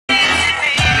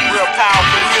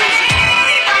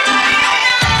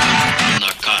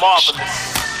Marvolus.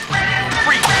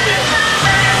 FREESTYLE.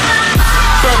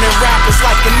 Burning rappers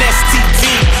like an STD.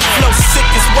 Flow sick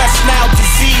as West Nile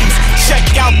disease. Check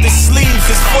out the sleeves,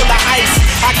 it's full of ice.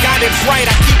 I got it right,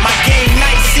 I keep my game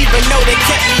nice, even though they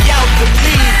kept me out the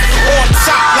lead. On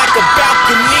top like a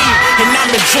balcony, and I'm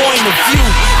enjoying the view.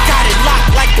 Got it locked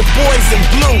like the boys in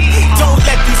blue. Don't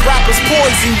let these rappers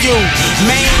poison you.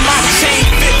 Man, my chain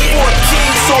fit for a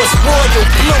king, so it's royal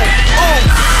blue.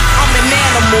 I'm an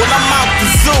animal, I'm out the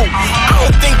zoo. I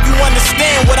don't think you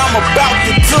understand what I'm about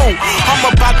to do. I'm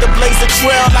about to blaze a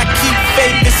trail, I keep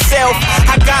faith itself.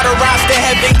 I gotta rise to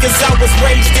heaven cause I was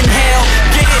raised in hell.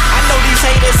 Get it? I know these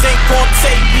haters ain't gon'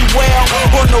 take me well.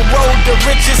 On the road to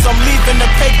riches, I'm leaving a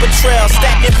paper trail.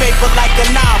 Stacking paper like a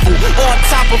novel, on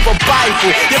top of a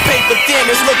Bible. Your paper thin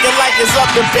is looking like it's up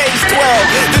to page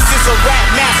 12. This is a rap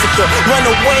massacre. Run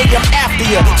away, I'm after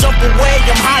you. Jump away,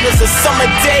 I'm hot as a summer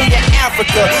day in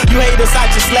Africa. You haters, I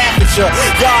just laugh at you.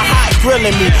 Y'all hot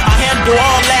grilling me. I handle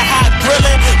all that hot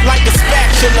grilling like a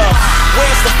spatula.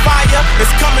 Where's the fire?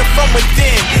 It's coming from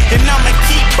within. And I'ma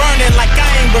keep burning like I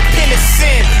ain't repented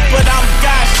sin. But I'm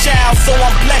God's child, so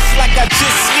I'm blessed like I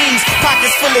just sneezed.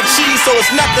 Pockets full of cheese, so it's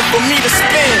nothing for me to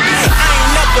spend. I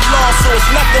ain't never lost, so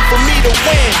it's nothing for me to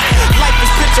win. Life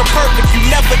is picture perfect, you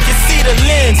never can see the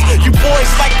lens. You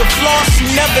boys like the floss,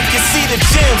 you never can see the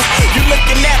gems. You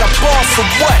looking at a boss of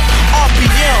what?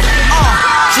 RPM,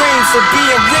 dreams of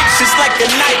being rich is like a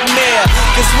nightmare.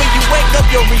 Cause when you wake up,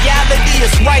 your reality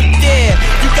is right there.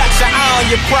 You got your eye on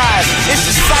your prize. Is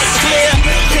your sight clear?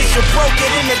 Cause you broke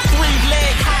it in a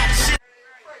 3-leg hot shit.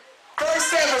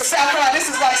 First ever South Carolina, this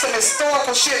is like some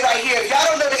historical shit right here. If y'all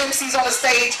don't know the MCs on the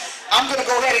stage, I'm gonna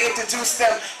go ahead and introduce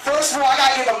them. First of all, I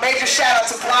gotta give a major shout out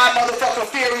to Blind Motherfucker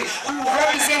Fury, who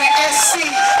represented SC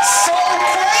so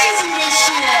crazy this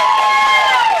year.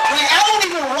 Like, I don't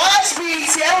even watch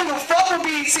BET, I don't even fuck with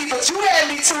BET, but you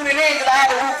had me tuning in because I had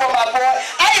to root for my boy.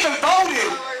 I even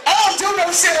voted. I don't do no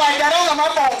shit like that. I don't have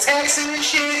my phone texting and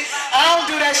shit. I don't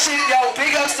do that shit, yo.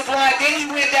 Big ups to Blind. Then he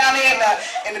went down there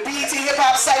in the BET Hip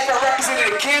Hop Cypher,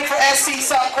 represented again for SC,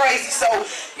 something crazy. So,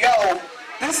 yo,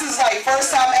 this is like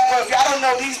first time ever. If y'all don't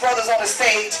know these brothers on the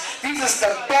stage, these is the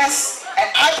best, and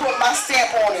I put my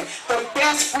stamp on it, the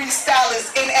best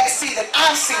freestylists in SC that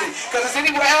I've seen. Because if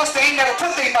anywhere else, they ain't never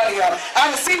put their money up. I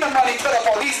haven't seen the money put up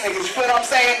on these niggas, you feel what I'm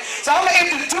saying? So I'm gonna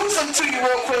introduce them to you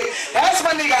real quick. That's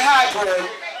my nigga Hybrid.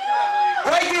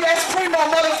 Right there, that's Primo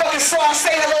motherfucking song,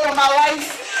 Say Hello to My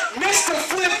Life. Mr.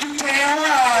 Flip, you damn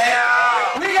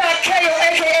right. We got KO,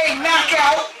 aka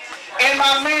Knockout, and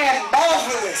my man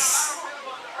Marvolus.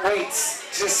 Wait,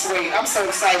 just wait, I'm so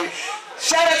excited.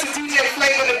 Shout out to DJ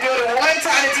Flavor in the building, one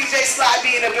time to DJ Slide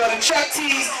B in the building, Chuck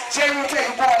T's, J. Real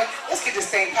Paper Boy. Let's get this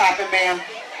thing popping, man.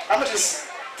 I'm gonna just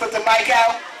put the mic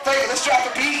out. Flavor, let's drop a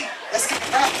beat. Let's get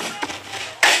it popping.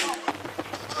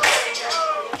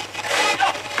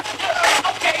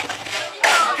 Okay,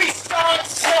 peace on,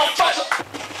 small fucker.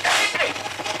 Hey,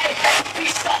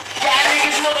 peace up. Y'all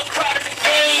niggas know the crowd of the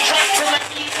game. Drop to my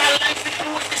knees, I like to do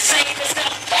it the same. Cause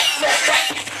I'm back, no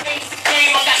practice, change the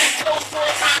game. I got to go 4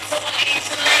 times, so I ain't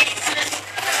the lane.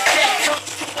 Death comes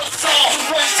to us all.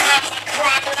 One time I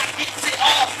cry, but I get it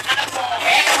all. I fall,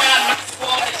 half round, my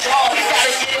squad is all. You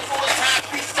gotta get it 4 times,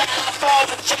 freestyle, I fall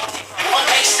with y'all. On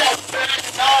that show, blind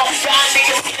and all. Y'all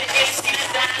niggas see the MC, the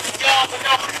dimes and y'all, but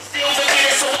no. Still the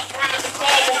minute, so I grind the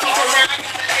call. We'll fuck around, I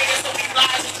got the niggas, so we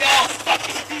lies with y'all. Fuck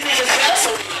it, these niggas better,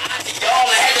 so we lies with y'all.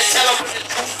 I had to tell them what the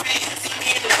truth is. See me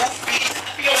in the roof beat.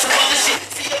 I be on some other shit.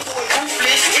 See your boy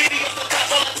ruthless. Hit me up the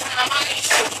top all the time. I ain't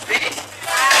stupid.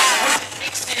 With the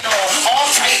mixing on. All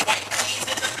tight white tees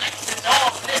and the blacks and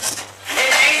all. Listen,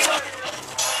 it ain't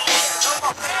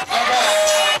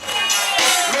alright.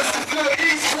 Listen to the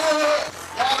Eastwood.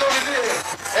 Y'all know what it is.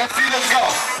 MC, let's go.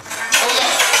 Hold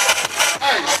up.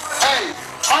 Hey,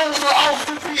 on the off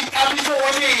the beat, I be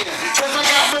going in. Cause I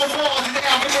got more balls than the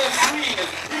ambulance screaming.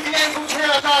 If you ain't from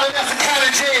Carolina, that's a kind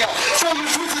of jail. So you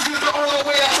switches is the only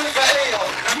way I take a L.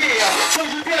 Yeah, so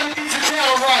you better get your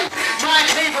tail right. Mine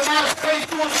came from outer space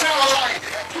to a satellite.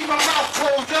 Keep my mouth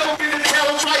closed, never get the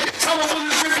tail right. Someone put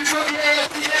this ripping from your ass,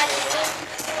 the yeah.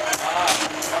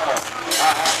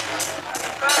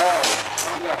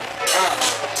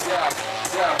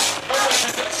 No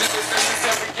introduction is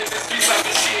necessary in this piece of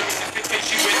the shit. Just in case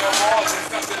you in the halls and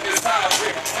something this time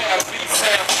with half beats,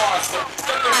 half monster.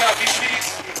 Look around me, bitch.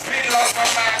 Been lost my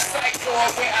mind, psycho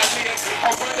where I live.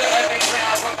 I run the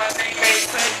underground when my name ain't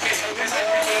safe. This is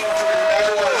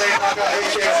I got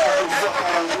HX,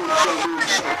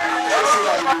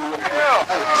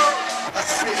 I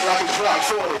spit like a Glock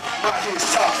 40. My kids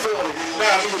top 40.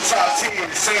 Now I'm in the top 10.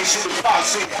 Same shit the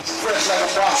box in. Fresh like a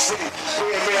box in.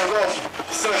 Red man roasting.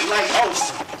 Sun like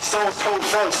Ocean. Stones cold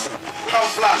roasting. Come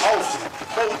fly Ocean.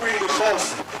 Go breathe the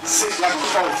Boston. Sick like a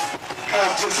coast.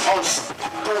 I'm just Ocean.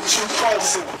 Don't you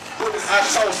close him. What is I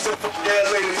toast him from there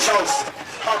later toast him.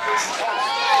 I'm just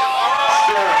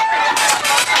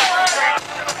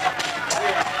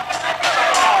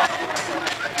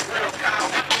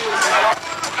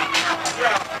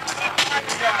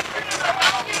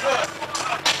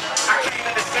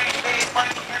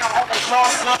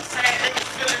lost love, saying niggas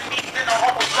feeling me, then I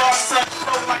almost lost touch,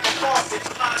 flow like a faucet,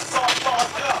 line salt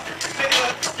lost up.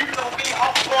 Nigga, you know me,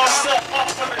 I'm bossed up, up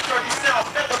from the dirty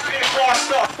south, never been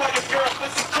washed up. Fuck your girl,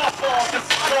 pussy cup on, this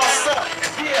is bossed up.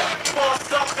 Yeah,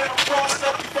 bossed up, and I'm bossed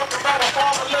up. You fuck around with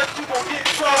Marvolus, you gon' get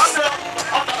tossed up.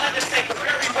 I'm the Undertaker,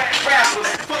 very whack rappers.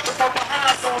 Fucking from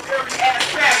behind, so I'm very ass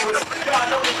backwards.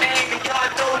 Y'all know the name, and y'all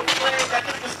know the flame, that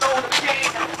niggas know the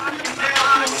game. You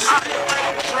down, you shit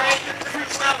like a train.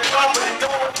 Freestyling over the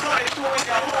door, running through it,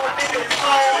 your whole nigga is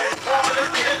on. Marvolus,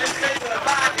 the illustrator,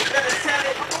 alive, you better tell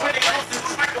it. When it comes to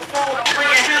this microphone, I'm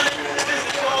bringing hell in. This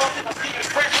is all, I'm getting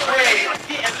fresh bread, I'm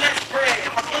getting less bread.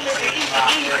 I'm iller than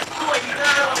eating, boy, you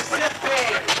down on the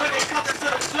deathbed. When it comes to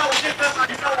the flow, nigga,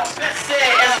 you know I'm best said.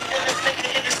 As an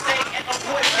illustrator in the state, and my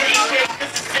boy getting big.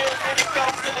 This is real when it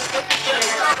comes to the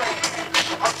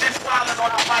I'm just wildin' on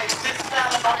the mic, just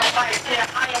styling on the mic. Yeah,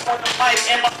 I am on the mic,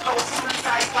 and my flow is too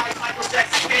tight like Michael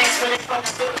Jackson dance. When it comes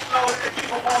to the flow,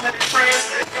 people want me to trance.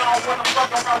 Y'all wanna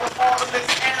fuck around with all of this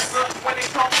answer. When it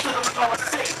comes to the flow, it's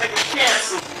sick, nigga,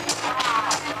 cancer.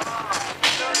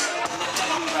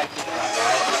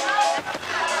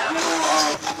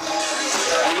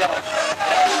 Hey yo,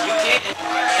 you get it?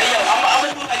 Hey yo, I'ma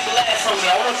do like the last homie.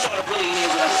 I want y'all to really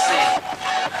hear what I'm saying.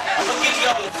 I'm gonna give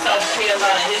y'all a South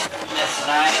Carolina history lesson,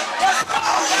 alright?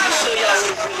 I'm gonna show y'all what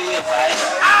it really is, alright?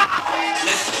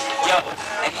 Listen, yo,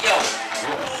 hey yo,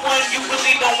 one you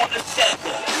really don't want to step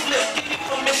up. Flip, give me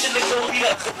permission to go beat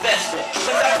up Sylvester.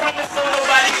 Cause I promise don't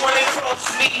nobody wanna cross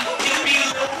me. You be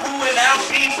Lil Boo and I'll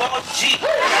be Boss G. And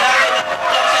I let them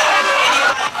duck out.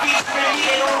 Anybody beats me,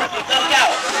 they don't really duck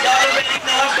out. Y'all already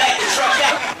know I'm back to truck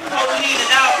out. Codeine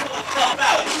and I'll pull the cup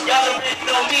out. Y'all already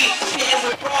know me, hitting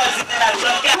with bras and then I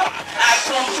duck out. I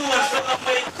come through and fill up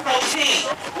with protein.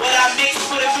 What I mix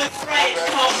with a good Sprite,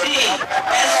 codeine.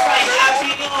 That's right, I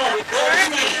be on with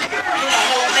codeine. In a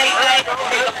whole late night,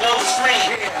 make a blow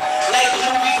screen. Like the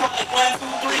movie called 1,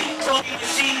 2, 3. Tony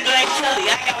Machine Blank Kelly,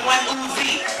 I got one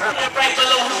Uzi. Put it right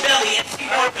below her belly and she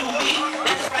won't do me.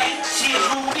 That's right, she is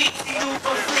Ruby, she do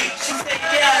for free. She said,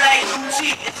 yeah, I like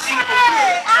Gucci and she for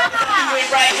free. You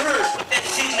ain't right her, put that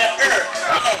shit in the earth.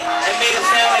 Yeah, it made it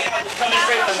sound like I was coming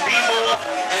straight from B-More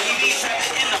and ED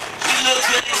trapping in them. She look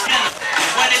good as dinner.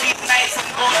 One of these nights I'm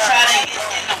gonna try to get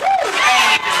in them. I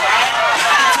ain't even right.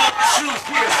 I'm talking the truth.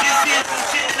 This is some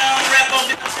shit that I don't rap on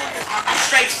the I'm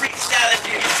straight freestyle if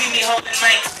you see me holding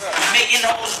mics. Making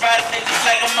hoes ride niggas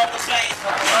like a motorcycle.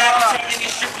 And I'm turning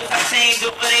these strippers, I change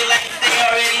over they life. They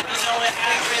already be knowing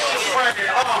how to really work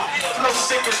it. flow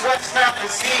sick as West Nile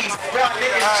disease. Y'all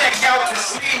niggas check out the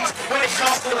sleeves. When it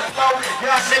comes to the flow,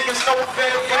 y'all niggas know it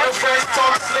better when the first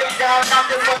talk slick down.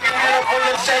 Knock your fucking head up on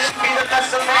the chest. Be the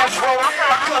lesson man's roll.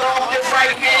 I cut off your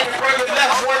right hand and bring the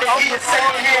left one and get your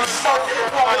second hand smoke.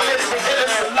 Marvolus, the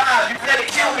illest alive. You better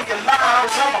kill me alive.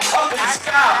 Cause I'm up in the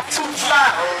sky, too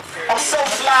fly. I'm so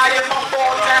fly, if I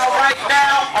fall down right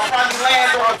now, I'll probably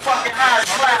land on the fucking highest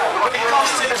cloud. When it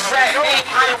comes to this rap game,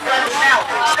 I am running out,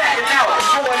 stacking out,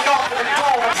 going off in the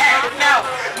door, I'm acting out.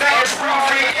 Nothing's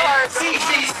rewritten.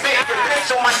 CG's made the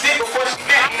bitch on my dick before she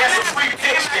met me, that's a free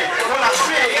diction. When I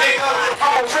spit, nigga,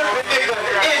 I'm a ripper, nigga.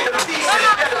 In the pieces,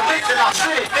 better listen, I'll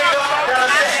spit it, nigga. Now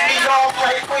set me off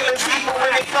like Queen of people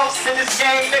when it comes to this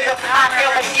game, nigga. I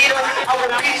am a eater, I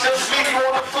will beat you, leave you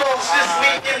on the floor, just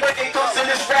leaking when it comes to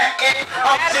this rap game.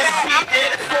 I'm just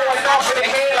beating, going off of the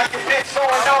head like a bitch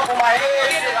going off of my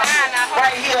head.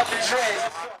 Right here up the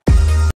dread.